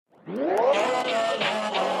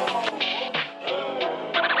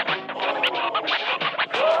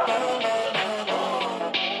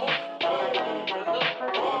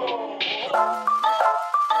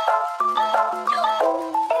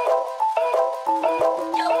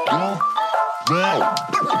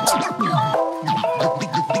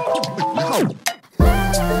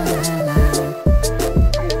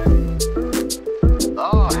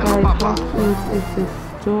Is this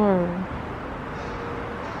store?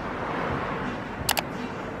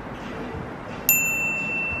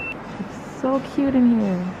 It's so cute in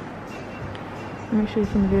here. Let me show you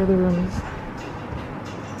some of the other rooms.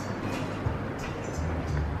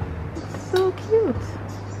 It's so cute.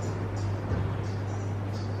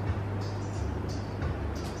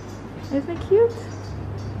 Isn't it cute?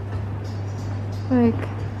 Like,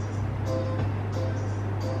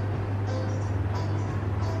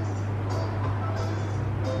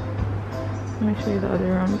 let me show you the other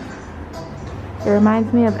rooms. It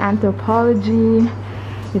reminds me of anthropology.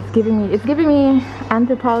 It's giving me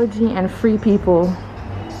anthropology and free people.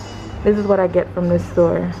 This is what I get from this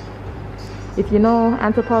store. If you know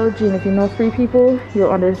anthropology and if you know free people,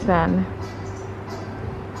 you'll understand.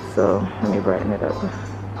 So let me brighten it up.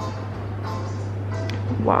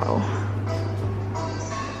 Wow.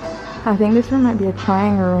 I think this room might be a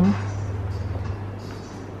trying room.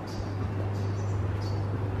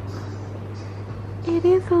 It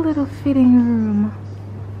is a little fitting room.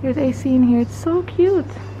 There's AC in here. It's so cute.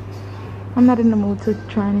 I'm not in the mood to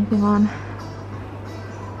try anything on.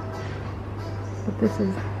 But this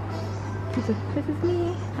is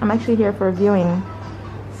me. I'm actually here for a viewing.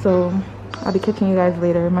 So I'll be catching you guys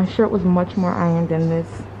later. My shirt was much more ironed than this.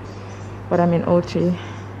 But I'm in Ochi.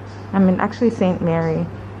 I'm in actually St. Mary.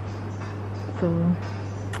 So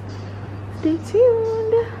stay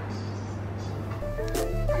tuned.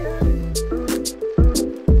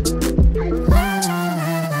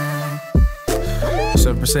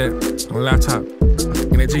 % on laptop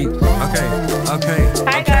in a Jeep. Okay.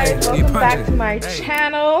 Hi guys, welcome back to my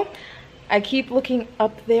channel. I keep looking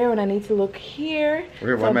up there when I need to look here.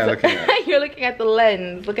 Wait, what am I looking at? You're looking at the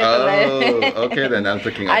lens. Look at the lens. Okay, then I'm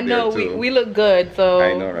looking up I know there too. we look good, so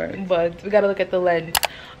I know, right? But we gotta look at the lens.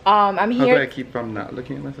 I'm here. How do I keep from not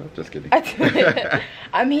looking at myself? Just kidding.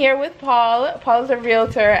 I'm here with Paul. Paul's a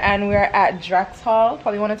realtor, and we're at Drax Hall.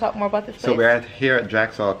 Paul, you want to talk more about this place? So we're here at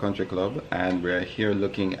Drax Hall Country Club, and we're here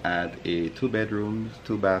looking at a 2 bedrooms,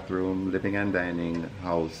 2 bathroom, living and dining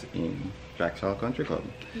house in Drax Hall Country Club.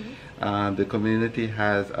 Mm-hmm. The community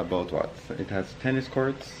has about what? It has tennis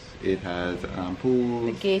courts. It has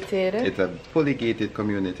pools. Gated. It's a fully gated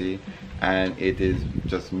community, and it is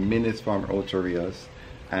just minutes from Ocho Rios.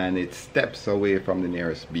 And it's steps away from the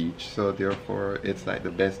nearest beach, so therefore it's like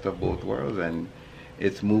the best of both worlds, and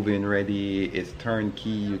it's move-in ready, it's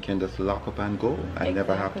turnkey, you can just lock up and go and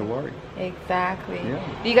never have to worry. Exactly.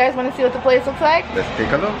 Yeah. Do you guys want to see what the place looks like? Let's take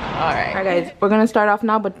a look. Alright guys, we're gonna start off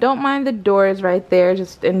now, but don't mind the doors right there,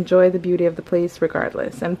 just enjoy the beauty of the place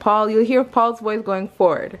regardless. And Paul, you'll hear Paul's voice going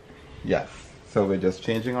forward. Yes. So we're just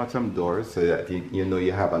changing out some doors so that you know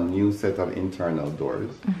you have a new set of internal doors.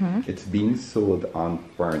 Mm-hmm. It's being sold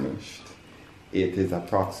unfurnished. It is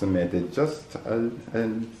approximated just a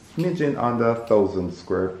smidgen under 1,000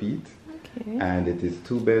 square feet. Okay. And it is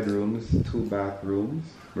 2 bedrooms, 2 bathrooms.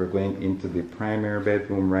 We're going into the primary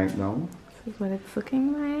bedroom right now. This is what it's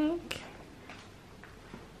looking like.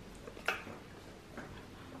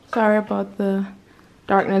 Sorry about the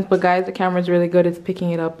darkness, but guys, the camera's really good. It's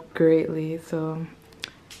picking it up greatly. So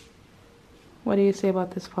what do you say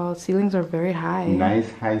about this, Paul? Ceilings are very high.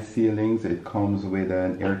 Nice high ceilings. It comes with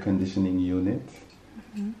an air conditioning unit.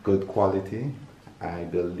 Mm-hmm. Good quality. I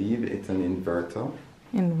believe it's an inverter.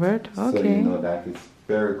 Inverter, okay. So you know that it's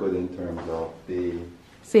very good in terms of the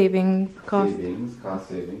savings, cost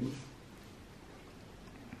savings.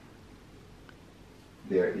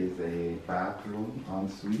 There is a bathroom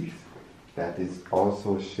ensuite that is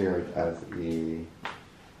also shared as a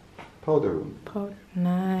powder room. Powder,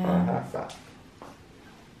 nice. Or half bath.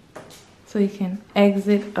 So you can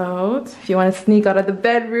exit out if you want to sneak out of the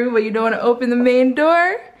bedroom, but you don't want to open the main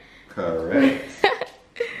door. Correct.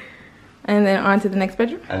 And then on to the next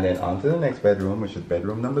bedroom. And then on to the next bedroom, which is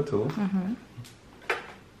bedroom number 2. Mm-hmm.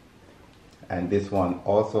 And this one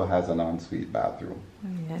also has an ensuite bathroom.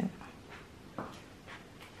 Yeah.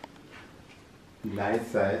 Nice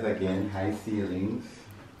size, again, high ceilings,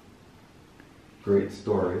 great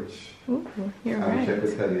storage. Ooh, you're right. I wish I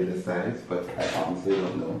could tell you the size, but I honestly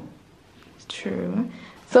don't know. It's true.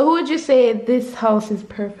 So who would you say this house is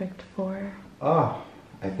perfect for? Oh,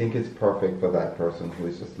 I think it's perfect for that person who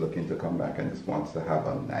is just looking to come back and just wants to have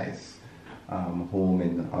a nice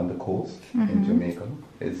home on the coast in Jamaica.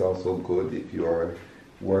 It's also good if you're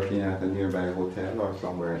working at a nearby hotel or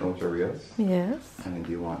somewhere in Ochi areas. Yes. And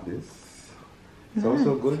you want this. It's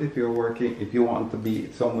also good if you're working, if you want to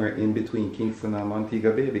be somewhere in between Kingston and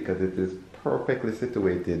Montego Bay, because it is perfectly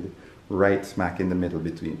situated right smack in the middle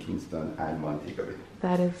between Kingston and Montego Bay.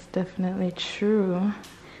 That is definitely true. What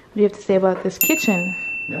do you have to say about this kitchen?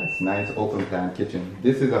 Yes, nice open plan kitchen.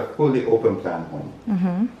 This is a fully open plan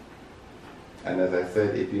home. And as I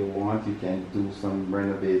said, if you want, you can do some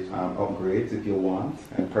renovation upgrades if you want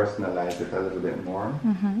and personalize it a little bit more.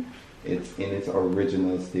 It's in its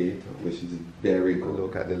original state, which is very good.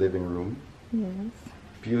 Look at the living room. Yes.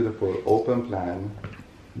 Beautiful open plan,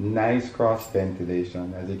 nice cross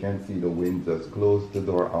ventilation. As you can see, the wind just closed the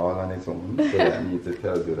door all on its own. So that means it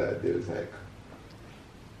tells you that there's like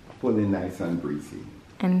fully nice and breezy.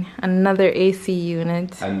 And another AC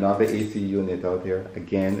unit. Another AC unit out here.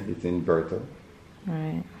 Again, it's inverter.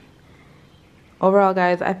 Alright. Overall,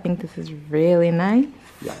 guys, I think this is really nice.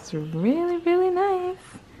 Yeah. It's really, really nice.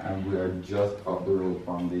 And we are just up the road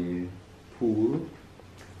from the pool.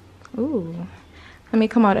 Ooh. Let me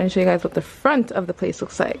come out and show you guys what the front of the place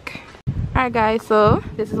looks like. Alright, guys, so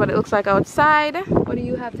this is what it looks like outside. What do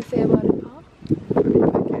you have to say about it, Paul?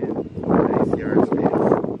 Nice yard space.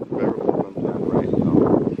 Very open plan right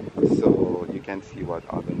now. So you can see what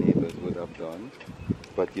other neighbors would have done.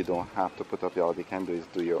 But you don't have to put up, all you can do is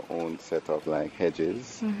do your own set of like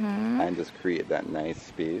hedges and just create that nice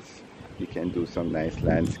space. You can do some nice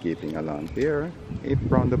landscaping along here. If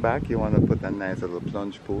from the back you want to put a nice little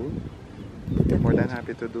plunge pool, you're more than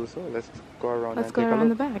happy to do so. Let's go around and take a look. Let's go around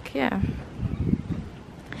the back, yeah.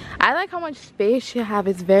 I like how much space you have.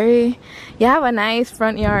 It's very, you have a nice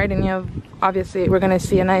front yard and you have, obviously we're going to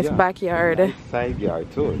see a nice backyard. Nice side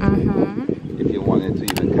yard too. If you wanted to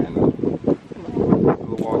even kind of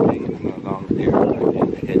walking along there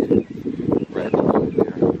and hedges right along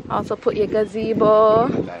there. Also put your gazebo.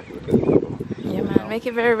 Yeah, man, make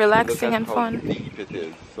it very relaxing and fun. Look at how deep it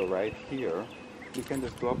is. So right here, you can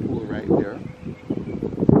just do a pool right there.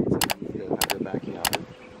 Still have your backyard.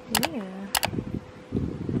 Yeah.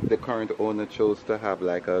 The current owner chose to have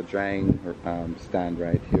like a drying stand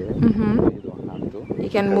right here. You don't have to. You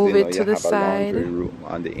can move it to the side. You have a laundry room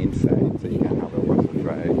on the inside, so you can have a washer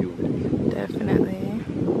dryer unit. Definitely.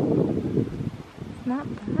 Not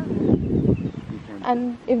bad.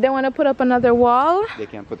 And if they want to put up another wall, they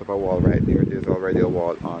can put up a wall right there. There's already a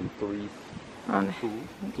wall on two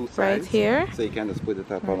sides. Right here. So you can just put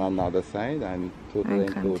it up on another side and totally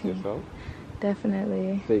enclose yourself.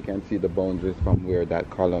 Definitely. So you can see the boundaries from where that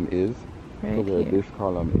column is to where this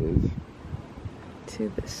column is.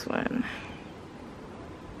 To this one.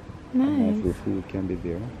 Nice. The pool can be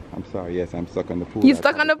there. I'm sorry, yes, I'm stuck on the pool. You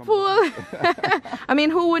stuck on the pool? I mean,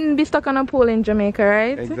 who wouldn't be stuck on a pool in Jamaica,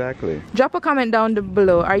 right? Exactly. Drop a comment down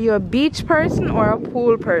below. Are you a beach person or a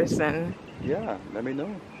pool person? Yeah, let me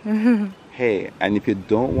know. Hey, and if you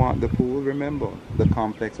don't want the pool, remember, the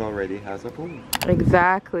complex already has a pool.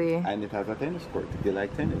 Exactly. And it has a tennis court if you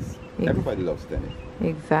like tennis. Everybody loves tennis.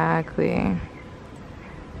 Exactly.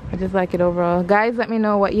 I just like it overall. Guys, let me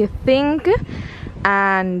know what you think.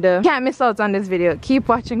 And can't miss out on this video. Keep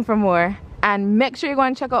watching for more. And make sure you go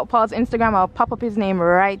and check out Paul's Instagram. I'll pop up his name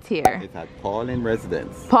right here. It's at Paul in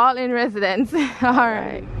Residence. Paul in Residence.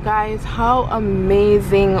 Alright. Guys, how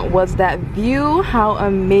amazing was that view? How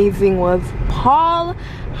amazing was Paul?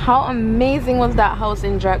 How amazing was that house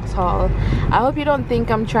in Drax Hall? I hope you don't think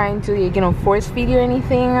I'm trying to, you know, force feed you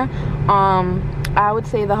anything. I would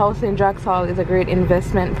say the house in Drax Hall is a great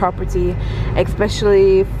investment property,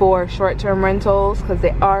 especially for short-term rentals, because they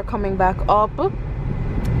are coming back up.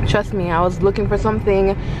 Trust me, I was looking for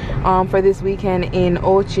something for this weekend in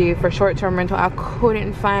Ochi for short-term rental. I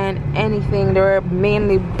couldn't find anything. They were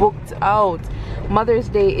mainly booked out. Mother's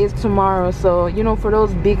Day is tomorrow, so you know, for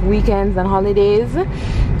those big weekends and holidays,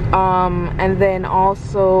 and then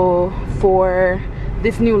also for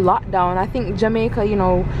this new lockdown. I think Jamaica, you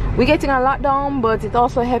know, we're getting a lockdown, but it's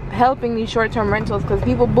also helping these short-term rentals because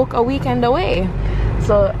people book a weekend away.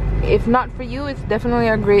 So if not for you, it's definitely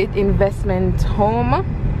a great investment home.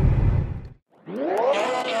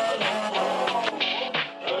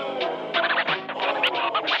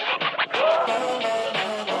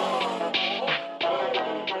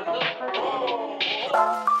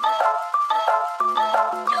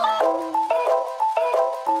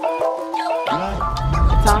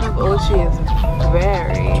 The town of Ochi is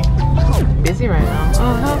very busy right now.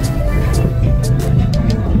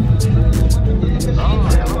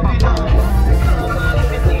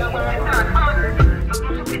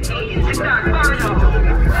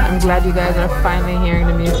 I'm glad you guys are finally hearing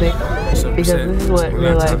the music. because this is what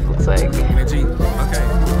real life looks like.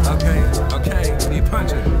 Okay. You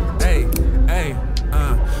punch it. Hey,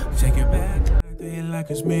 take it back. Like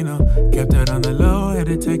it's me, no. Kept it on the low, had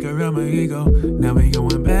to take her out my ego. Now we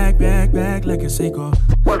going back like a sequel.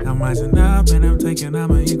 I'm rising up and I'm taking out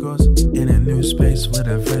my egos. In a new space with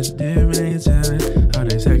a fresh dimension. How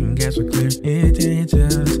they second guess with clear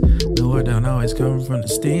intentions. The word don't always come from the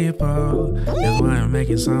steeple. That's why I'm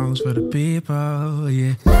making songs for the people,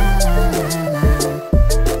 yeah.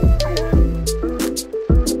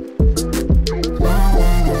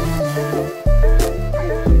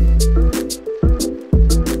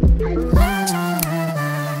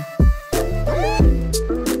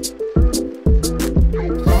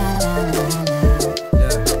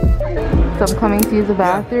 So I'm coming to use the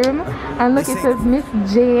bathroom, and look, it says Miss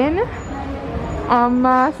Jane on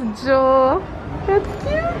Master Joe. That's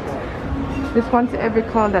cute. This one to every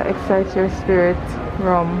call that excites your spirit.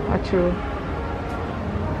 Rum, a true.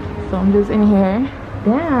 So I'm just in here.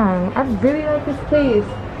 Damn, I really like this place.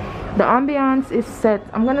 The ambiance is set.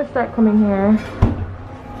 I'm gonna start coming here.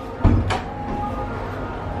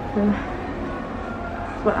 So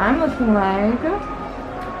that's what I'm looking like.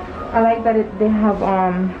 I like that they have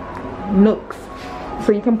nooks,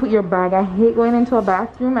 so you can put your bag. I hate going into a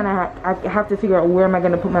bathroom and I have to figure out where am I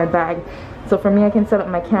going to put my bag. So for me, I can set up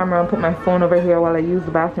my camera and put my phone over here while I use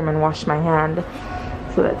the bathroom and wash my hand.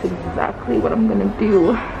 So that's exactly what I'm gonna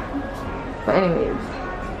do. But anyways,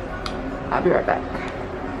 I'll be right back.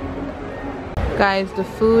 Guys, the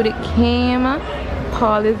food came.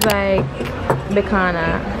 Paul is like,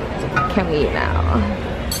 Bicana, can we eat now?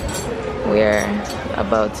 We're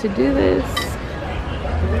about to do this.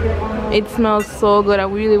 It smells so good. I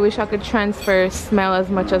really wish I could transfer smell as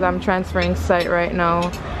much as I'm transferring sight right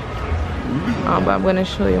now. But I'm gonna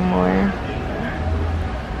show you more.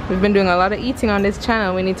 We've been doing a lot of eating on this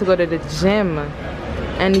channel. We need to go to the gym.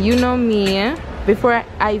 And you know me, before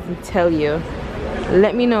I even tell you,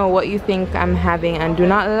 let me know what you think I'm having, and do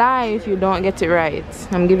not lie if you don't get it right.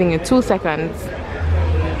 I'm giving you 2 seconds.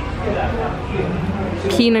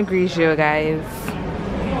 Pinot Grigio, guys.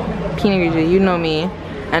 Pinot Grigio, you know me.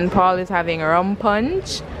 And Paul is having rum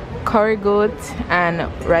punch, curry goat, and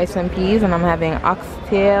rice and peas, and I'm having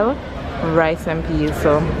oxtail, rice and peas.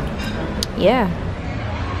 So yeah.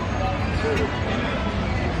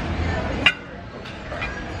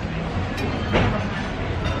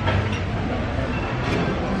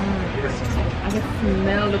 I can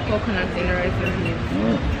smell the coconut in the rice and peas.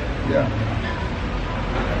 Yeah.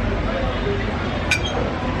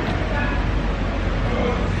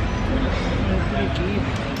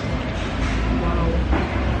 Wow.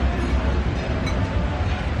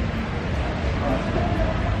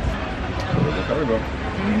 There we go.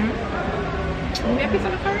 Can we have a piece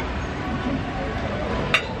of the curry?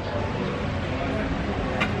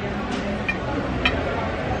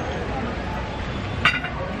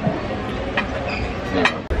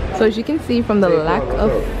 So as you can see from the lack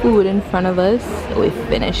of food in front of us, we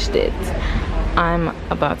finished it. I'm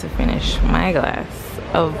about to finish my glass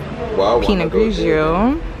of Pinot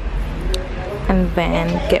Grigio and then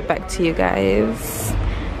get back to you guys.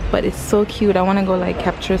 But it's so cute. I want to go like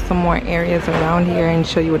capture some more areas around here and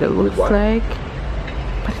show you what it looks like.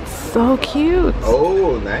 But it's so cute.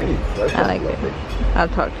 Oh, nice. I like it. I'll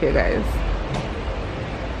talk to you guys.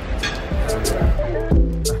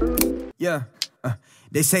 Yeah.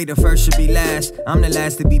 They say the first should be last. I'm the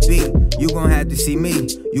last to be beat. You gon' have to see me.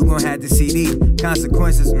 You gon' have to see the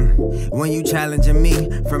consequences when you challenging me.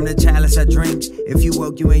 From the chalice I drink. If you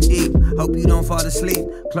woke, you ain't deep. Hope you don't fall asleep.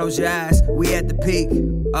 Close your eyes. We at the peak.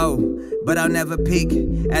 Oh, but I'll never peak.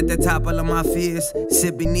 At the top of all my fears.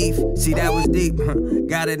 Sit beneath. See, that was deep.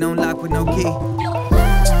 Got it on lock with no key.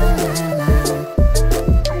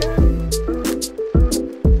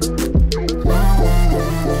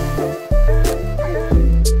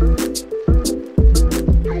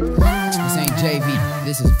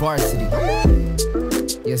 This is varsity.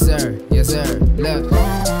 Yes, sir. Yes, sir. Look.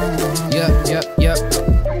 Yup.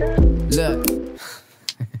 Look.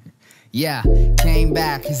 Yeah, came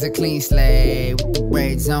back as a clean slate with the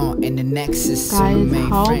braids on and the Nexus. Guys,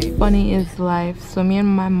 how funny is life? So me and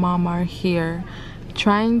my mom are here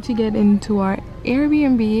trying to get into our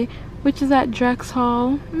Airbnb, which is at Drax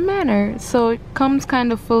Hall Manor. So it comes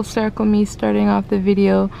kind of full circle, me starting off the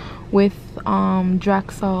video with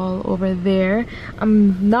Drax Hall over there.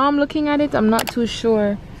 Now I'm looking at it, I'm not too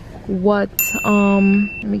sure what let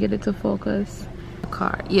me get it to focus.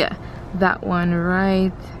 Car, yeah, that one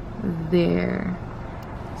right there.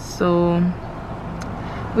 So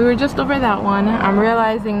we were just over that one. I'm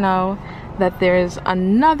realizing now that there's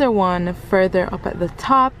another one further up at the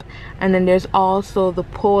top, and then there's also the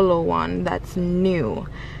polo one that's new.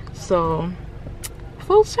 So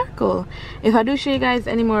full circle. If I do show you guys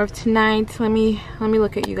any more of tonight, let me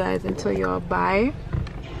look at you guys and tell you all bye.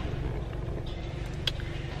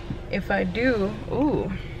 If I do,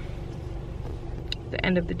 ooh, the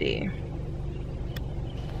end of the day,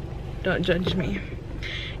 don't judge me.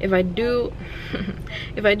 If I do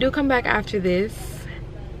if I do come back after this,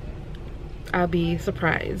 I'll be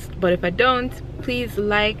surprised. But if I don't, please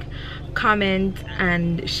like, comment,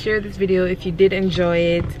 and share this video if you did enjoy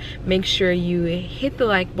it. Make sure you hit the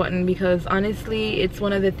like button, because honestly it's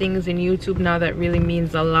one of the things in YouTube now that really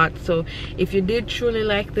means a lot. So if you did truly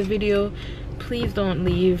like the video, please don't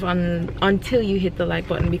leave until you hit the like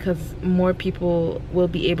button, because more people will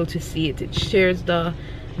be able to see it. It shares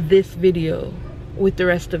this video with the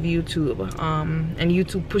rest of YouTube, and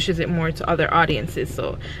YouTube pushes it more to other audiences.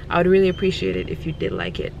 So I would really appreciate it if you did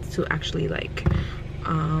like it, to actually like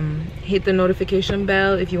hit the notification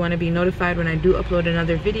bell if you want to be notified when I do upload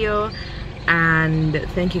another video. And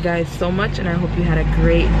thank you guys so much, and I hope you had a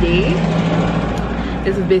great day.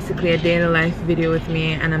 This is basically a day in the life video with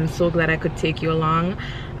me, and I'm so glad I could take you along.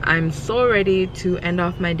 I'm so ready to end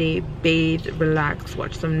off my day, bathe, relax,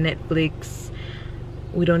 watch some Netflix.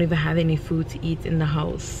 We don't even have any food to eat in the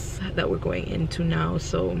house that we're going into now,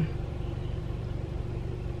 so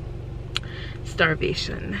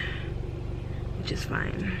starvation, which is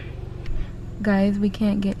fine. Guys, we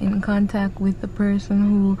can't get in contact with the person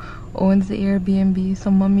who owns the Airbnb,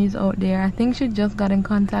 so mommy's out there. I think she just got in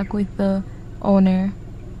contact with the owner.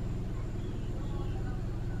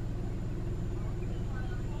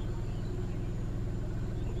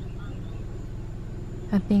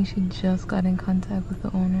 I think she just got in contact with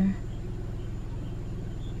the owner.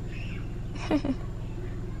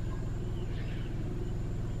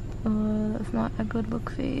 Oh, that's not a good look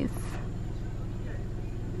face.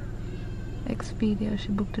 Expedia, she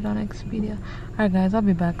booked it on Expedia. Alright guys, I'll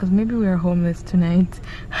be back, because maybe we are homeless tonight.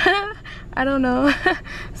 I don't know.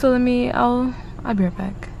 So I'll be right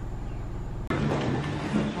back.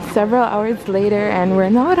 Several hours later, and we're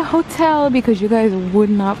now at a hotel, because you guys would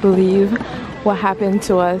not believe what happened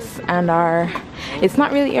to us and it's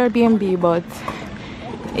not really Airbnb, but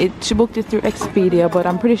she booked it through Expedia, but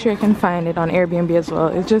I'm pretty sure you can find it on Airbnb as well.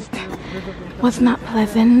 It just was not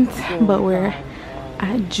pleasant. But we're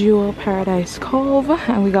at Jewel Paradise Cove,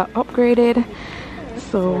 and we got upgraded,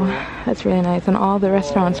 so that's really nice. And all the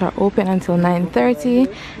restaurants are open until 9:30.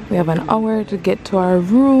 We have an hour to get to our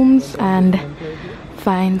rooms and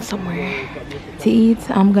find somewhere to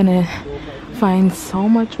eat. I'm gonna find so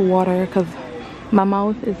much water, because my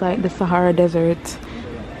mouth is like the Sahara Desert.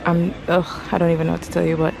 I don't even know what to tell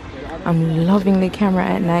you, but I'm loving the camera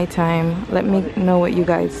at nighttime. Let me know what you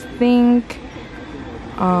guys think.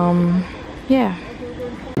 Yeah,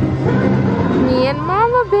 me and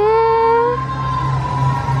Mama Bear.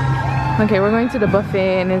 Okay, we're going to the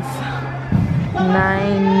buffet, and it's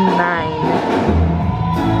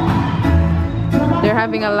 9:09. They're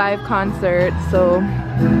having a live concert, so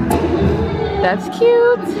that's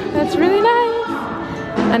cute. That's really nice.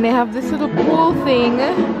 And they have this little pool thing.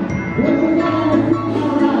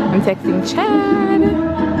 I'm texting Chad.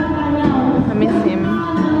 I miss him.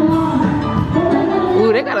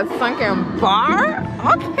 Ooh, they got a sunken bar?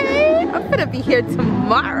 Okay, I'm gonna be here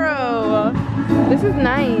tomorrow. This is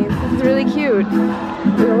nice. This is really cute.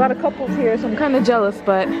 There's a lot of couples here, so I'm kind of jealous,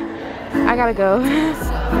 but I gotta go.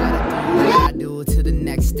 I do it to the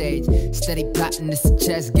next stage. Steady plotting, this a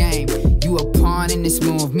chess game. You a pawn in this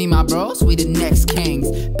move. Me, my bros, we the next kings.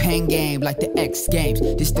 Pen game like the X Games.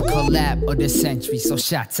 This the collab of the century. So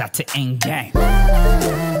shots out to Endgame.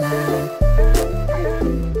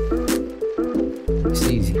 It's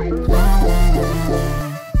easy.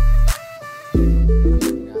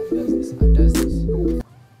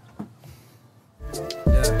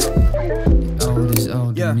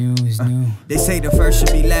 They say the first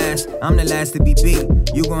should be last. I'm the last to be beat.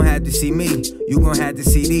 You gon' have to see me. You gon' have to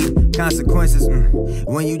see these consequences.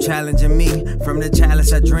 When you challenging me from the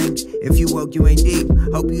chalice I drink. If you woke, you ain't deep.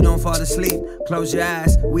 Hope you don't fall asleep. Close your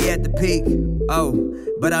eyes. We at the peak. Oh,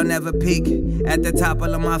 but I'll never peak. At the top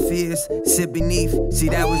of all my fears. Sit beneath. See,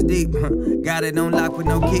 that was deep. Got it on lock with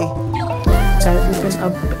no key. Guys, we've been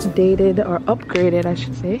updated, or upgraded, I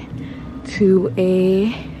should say, to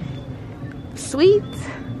a suite.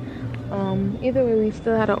 Either way, we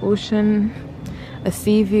still had a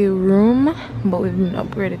sea view room, but we've been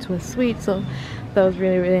upgraded to a suite, so that was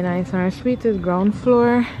really, really nice. And our suite is ground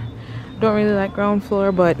floor. Don't really like ground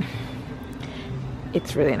floor, but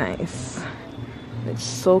it's really nice. It's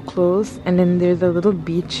so close. And then there's a little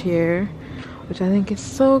beach here, which I think is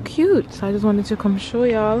so cute. So I just wanted to come show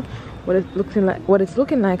y'all what it's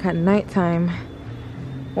looking like at nighttime.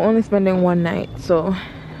 We're only spending one night, so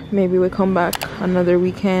maybe we come back another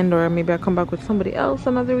weekend, or maybe I come back with somebody else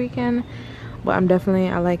another weekend. But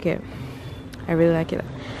I like it. I really like it.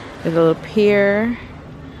 There's a little pier,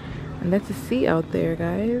 and that's a sea out there,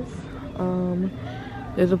 guys.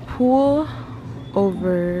 There's a pool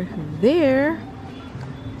over there,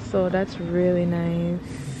 so that's really nice.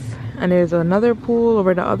 And there's another pool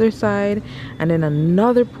over the other side, and then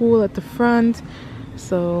another pool at the front.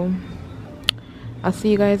 So I'll see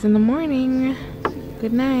you guys in the morning.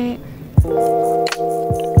 Good night.